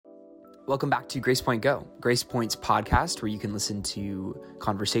Welcome back to Grace Point Go, Grace Point's podcast where you can listen to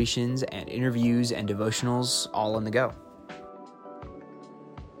conversations and interviews and devotionals all on the go.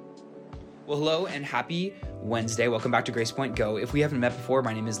 Well, hello and happy Wednesday. Welcome back to Grace Point Go. If we haven't met before,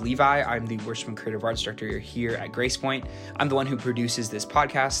 my name is Levi. I'm the Worship and Creative Arts Director here at Grace Point. I'm the one who produces this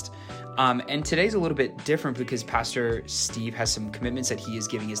podcast. And today's a little bit different because Pastor Steve has some commitments that he is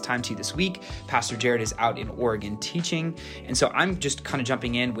giving his time to this week. Pastor Jared is out in Oregon teaching. And so I'm just kind of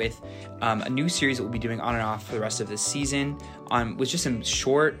jumping in with a new series that we'll be doing on and off for the rest of this season with just some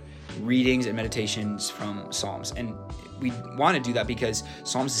short readings and meditations from Psalms. And we want to do that because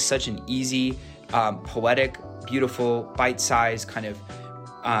Psalms is such an easy, poetic, beautiful, bite-sized kind of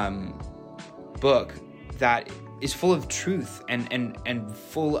book that is full of truth and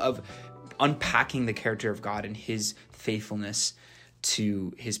full of unpacking the character of God and his faithfulness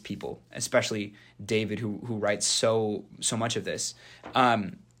to his people, especially David, who writes so much of this.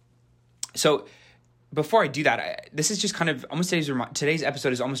 So before I do that, this is just kind of almost today's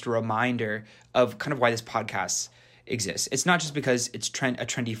episode is almost a reminder of kind of why this podcast exists. It's not just because it's a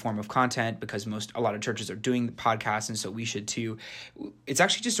trendy form of content, because a lot of churches are doing podcasts, and so we should too. It's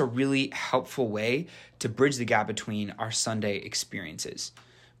actually just a really helpful way to bridge the gap between our Sunday experiences,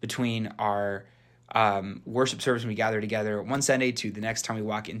 between our worship service when we gather together one Sunday to the next time we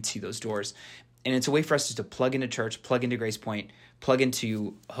walk into those doors. And it's a way for us just to plug into church, plug into Grace Point, plug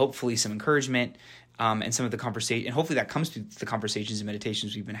into hopefully some encouragement and some of the conversation, and hopefully that comes through the conversations and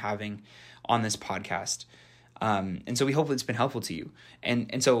meditations we've been having on this podcast. And so we hope it's been helpful to you.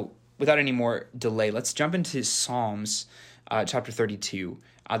 And so without any more delay, let's jump into Psalms chapter 32.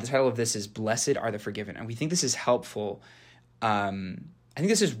 The title of this is Blessed Are the Forgiven. And we think this is helpful. I think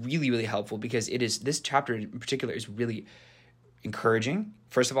this is really, really helpful because this chapter in particular is really encouraging.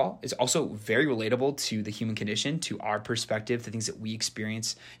 First of all, it's also very relatable to the human condition, to our perspective, the things that we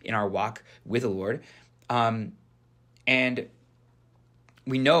experience in our walk with the Lord. And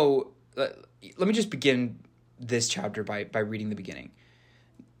we know, let me just begin this chapter by reading the beginning.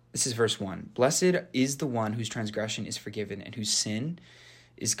 This is verse 1. Blessed is the one whose transgression is forgiven and whose sin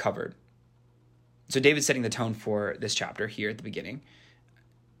is covered. So David's setting the tone for this chapter here at the beginning.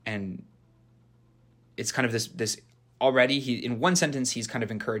 And it's kind of this already, in one sentence, he's kind of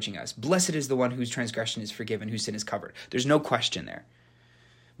encouraging us. Blessed is the one whose transgression is forgiven, whose sin is covered. There's no question there.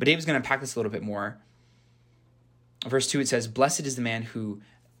 But David's going to unpack this a little bit more. Verse 2, it says, Blessed is the man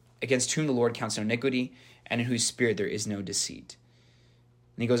against whom the Lord counts no iniquity, and in whose spirit there is no deceit.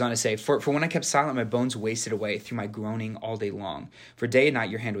 And he goes on to say, For when I kept silent, my bones wasted away through my groaning all day long. For day and night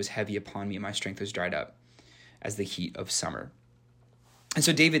your hand was heavy upon me, and my strength was dried up as the heat of summer. And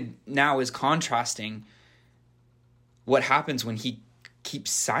so David now is contrasting what happens when he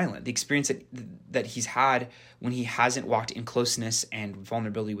keeps silent, the experience that he's had when he hasn't walked in closeness and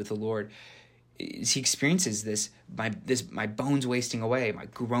vulnerability with the Lord. He experiences this, my bones wasting away, my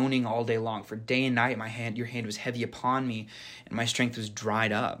groaning all day long. For day and night, your hand was heavy upon me, and my strength was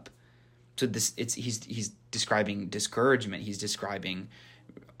dried up. So he's describing discouragement. He's describing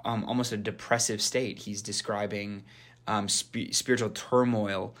almost a depressive state. He's describing spiritual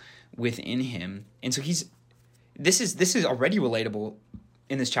turmoil within him, and so this is already relatable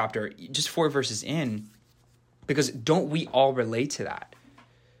in this chapter, just 4 verses in, because don't we all relate to that?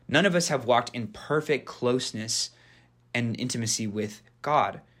 None of us have walked in perfect closeness and intimacy with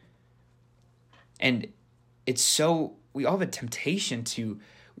God. And we all have a temptation to,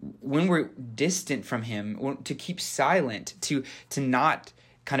 when we're distant from him, to keep silent, to not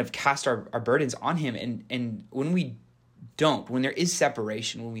kind of cast our burdens on him. And when there is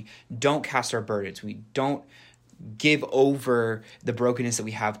separation, when we don't cast our burdens, we don't give over the brokenness that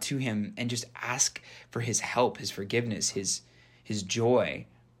we have to him and just ask for his help, his forgiveness, his joy,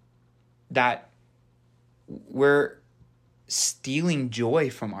 that we're stealing joy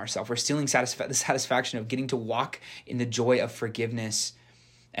from ourselves. We're stealing the satisfaction of getting to walk in the joy of forgiveness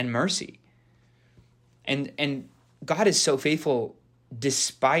and mercy. And God is so faithful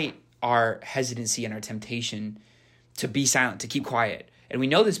despite our hesitancy and our temptation to be silent, to keep quiet. And we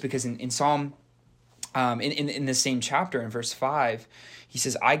know this because in Psalm, in the same chapter, in verse 5, he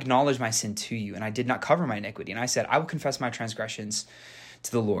says, I acknowledge my sin to you, and I did not cover my iniquity. And I said, I will confess my transgressions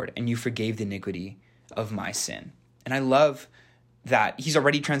to the Lord, and you forgave the iniquity of my sin. And I love that he's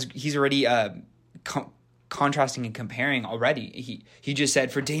already contrasting and comparing already. He just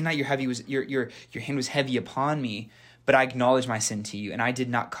said, for day and night your hand was heavy upon me, but I acknowledge my sin to you, and I did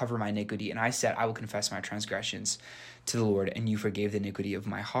not cover my iniquity. And I said, I will confess my transgressions to the Lord, and you forgave the iniquity of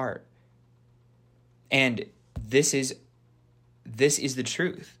my heart. And this is the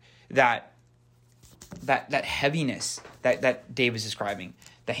truth, that heaviness that Dave is describing,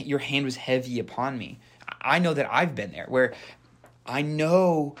 that your hand was heavy upon me. I know that I've been there, where I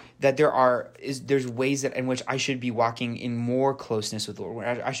know that there's ways that in which I should be walking in more closeness with the Lord,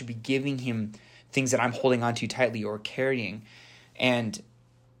 where I should be giving him things that I'm holding on to tightly or carrying. And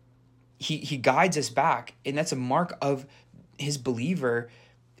he guides us back. And that's a mark of his believer,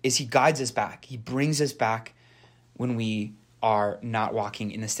 is he guides us back. He brings us back when we are not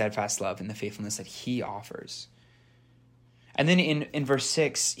walking in the steadfast love and the faithfulness that he offers. And then in verse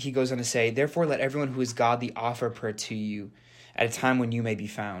 6, he goes on to say, therefore let everyone who is godly offer prayer to you at a time when you may be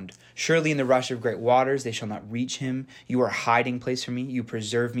found. Surely in the rush of great waters they shall not reach him. You are a hiding place for me. You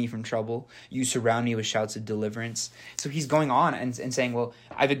preserve me from trouble. You surround me with shouts of deliverance. So he's going on and saying, well,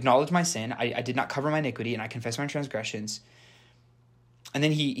 I've acknowledged my sin. I did not cover my iniquity, and I confess my transgressions. And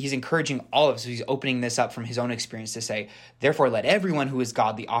then he's encouraging all of us. So he's opening this up from his own experience to say, therefore let everyone who is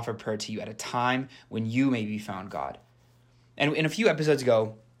godly offer prayer to you at a time when you may be found, God. And in a few episodes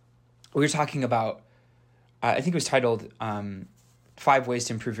ago, we were talking about, I think it was titled 5 Ways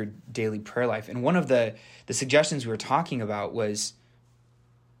to Improve Your Daily Prayer Life. And one of the suggestions we were talking about was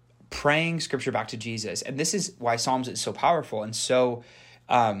praying scripture back to Jesus. And this is why Psalms is so powerful and so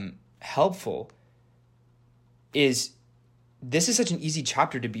helpful, is this is such an easy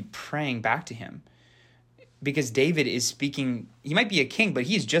chapter to be praying back to him. Because David is speaking, he might be a king, but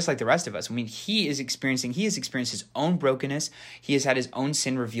he is just like the rest of us. I mean, he has experienced his own brokenness. He has had his own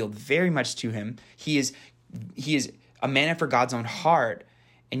sin revealed very much to him. He is a man after God's own heart,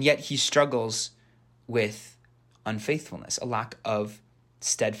 and yet he struggles with unfaithfulness, a lack of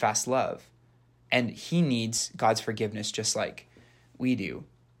steadfast love. And he needs God's forgiveness just like we do.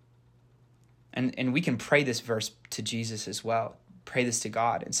 And we can pray this verse to Jesus as well. Pray this to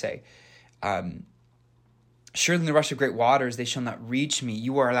God and say, surely in the rush of great waters, they shall not reach me.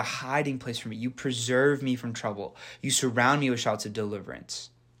 You are the hiding place for me. You preserve me from trouble. You surround me with shouts of deliverance.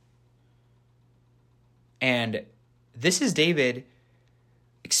 And this is David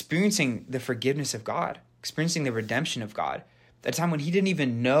experiencing the forgiveness of God, experiencing the redemption of God, at a time when he didn't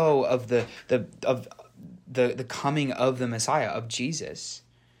even know of the coming of the Messiah, of Jesus.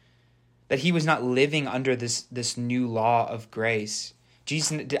 That he was not living under this new law of grace.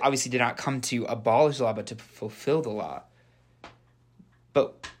 Jesus obviously did not come to abolish the law, but to fulfill the law.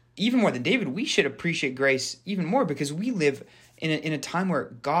 But even more than David, we should appreciate grace even more, because we live in a time where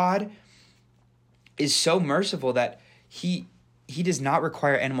God is so merciful that he does not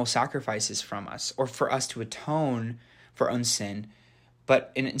require animal sacrifices from us or for us to atone for our own sin,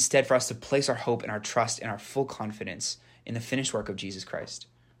 but instead for us to place our hope and our trust and our full confidence in the finished work of Jesus Christ.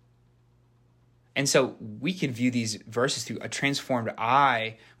 And so we can view these verses through a transformed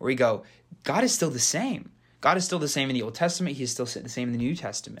eye, where we go, God is still the same. God is still the same in the Old Testament. He is still the same in the New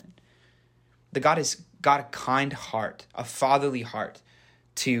Testament. God has got a kind heart, a fatherly heart,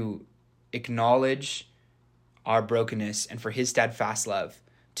 to acknowledge our brokenness and for his steadfast love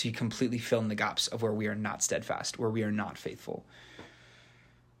to completely fill in the gaps of where we are not steadfast, where we are not faithful.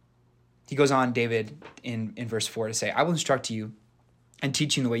 He goes on, David, in verse 4 to say, I will instruct you and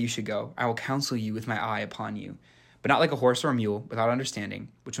teach you the way you should go. I will counsel you with my eye upon you, but not like a horse or a mule without understanding,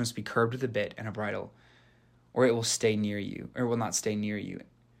 which must be curbed with a bit and a bridle, or it will stay near you, or it will not stay near you.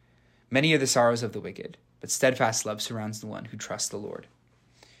 Many are the sorrows of the wicked, but steadfast love surrounds the one who trusts the Lord.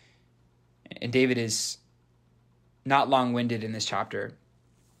 And David is not long-winded in this chapter,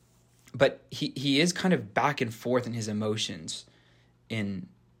 but he is kind of back and forth in his emotions in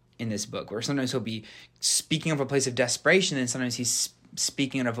this book, where sometimes he'll be speaking of a place of desperation, and sometimes he's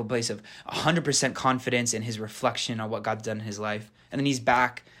speaking of a place of 100% confidence in his reflection on what God's done in his life. And then he's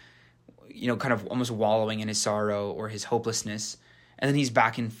back, kind of almost wallowing in his sorrow or his hopelessness. And then he's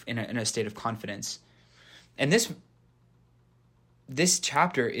back in a state of confidence. And this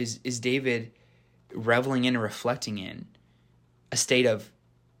chapter is David reveling in and reflecting in a state of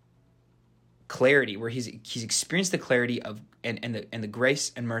clarity, where he's experienced the clarity of and the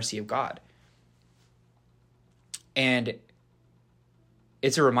grace and mercy of God. And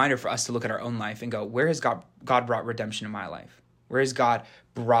it's a reminder for us to look at our own life and go, where has God brought redemption in my life? Where has God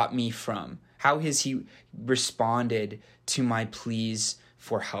brought me from? How has he responded to my pleas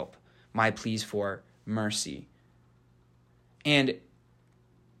for help, my pleas for mercy? And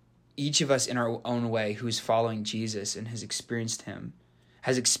each of us in our own way who is following Jesus and has experienced him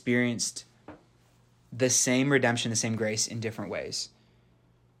has experienced the same redemption, the same grace in different ways.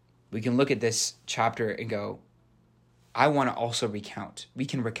 We can look at this chapter and go, I want to also recount. We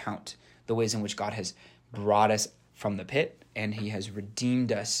can recount the ways in which God has brought us from the pit, and he has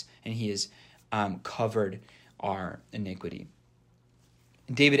redeemed us, and he has covered our iniquity.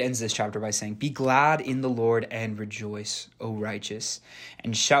 David ends this chapter by saying, "Be glad in the Lord and rejoice, O righteous,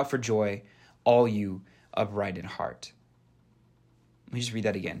 and shout for joy, all you upright in heart." Let me just read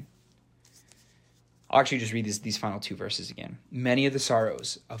that again. I'll actually just read these final 2 verses again. "Many are the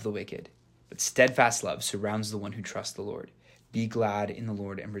sorrows of the wicked, but steadfast love surrounds the one who trusts the Lord. Be glad in the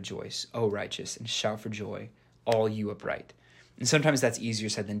Lord and rejoice, O righteous, and shout for joy, all you upright." And sometimes that's easier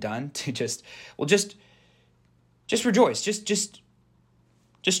said than done, to just rejoice,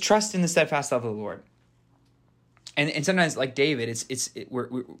 just trust in the steadfast love of the Lord. And sometimes, like David,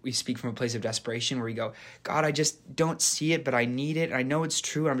 we speak from a place of desperation where we go, "God, I just don't see it, but I need it. And I know it's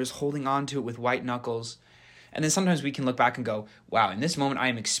true. I'm just holding on to it with white knuckles." And then sometimes we can look back and go, "Wow, in this moment, I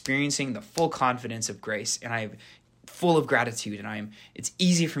am experiencing the full confidence of grace, and I am full of gratitude, and it's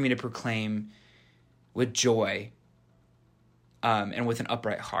easy for me to proclaim with joy, and with an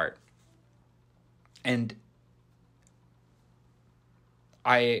upright heart." And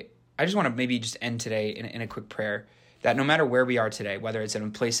I just want to maybe just end today in a quick prayer, that no matter where we are today, whether it's in a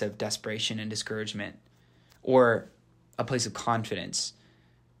place of desperation and discouragement or a place of confidence,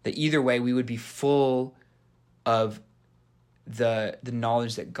 that either way we would be full of the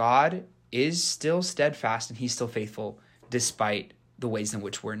knowledge that God is still steadfast and he's still faithful despite the ways in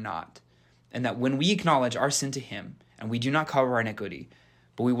which we're not. And that when we acknowledge our sin to him and we do not cover our iniquity,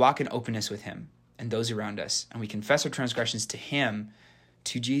 but we walk in openness with him and those around us, and we confess our transgressions to him,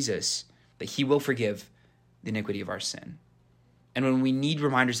 to Jesus, that he will forgive the iniquity of our sin. And when we need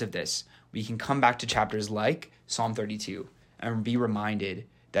reminders of this, we can come back to chapters like Psalm 32 and be reminded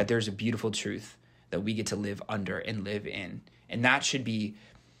that there's a beautiful truth that we get to live under and live in. And that should be,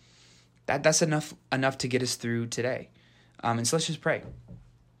 that's enough to get us through today. And so let's just pray.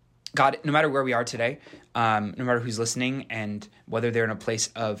 God, no matter where we are today, no matter who's listening, and whether they're in a place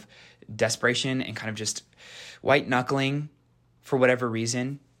of desperation and kind of just white knuckling for whatever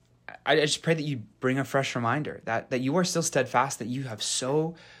reason, I just pray that you bring a fresh reminder that you are still steadfast, that you have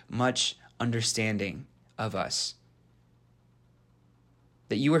so much understanding of us,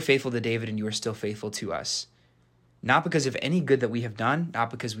 that you were faithful to David and you are still faithful to us, not because of any good that we have done, not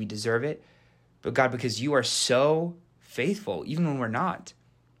because we deserve it, but God, because you are so faithful, even when we're not,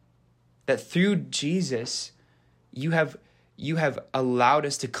 that through Jesus, you have allowed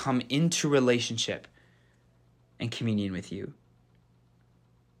us to come into relationship and communion with you.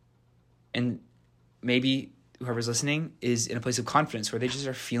 And maybe whoever's listening is in a place of confidence where they just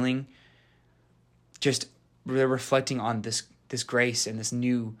are feeling, they're reflecting on this grace and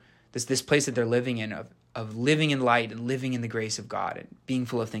this place that they're living in, of living in light and living in the grace of God and being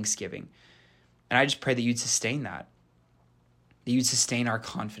full of thanksgiving. And I just pray that you'd sustain that you'd sustain our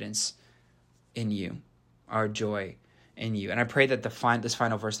confidence in you, our joy in you. And I pray that this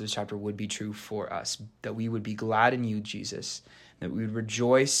final verse of this chapter would be true for us, that we would be glad in you, Jesus, that we would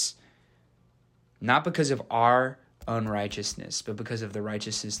rejoice not because of our own righteousness, but because of the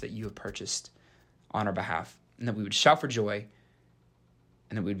righteousness that you have purchased on our behalf, and that we would shout for joy,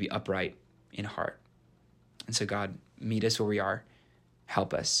 and that we would be upright in heart. And so, God, meet us where we are,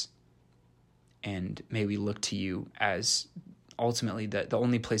 help us, and may we look to you as ultimately the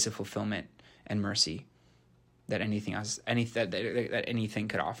only place of fulfillment and mercy that anything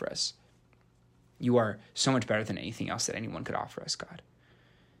could offer us. You are so much better than anything else that anyone could offer us, God.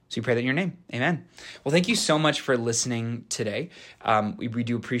 So we pray that in your name. Amen. Well, thank you so much for listening today. We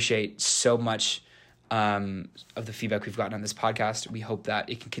do appreciate so much of the feedback we've gotten on this podcast. We hope that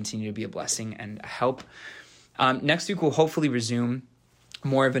it can continue to be a blessing and a help. Next week, we'll hopefully resume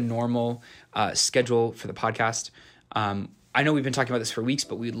more of a normal schedule for the podcast. I know we've been talking about this for weeks,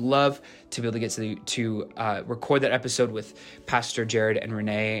 but we'd love to be able to get to record that episode with Pastor Jared and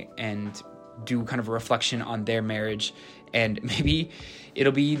Renee and do kind of a reflection on their marriage. And maybe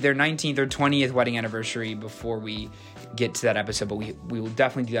it'll be their 19th or 20th wedding anniversary before we get to that episode, but we will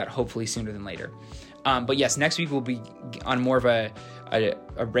definitely do that hopefully sooner than later. But yes, next week we'll be on more of a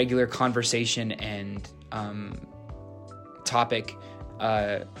regular conversation and topic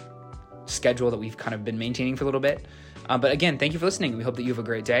schedule that we've kind of been maintaining for a little bit. But again, thank you for listening. We hope that you have a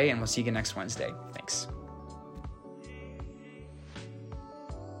great day, and we'll see you again next Wednesday. Thanks.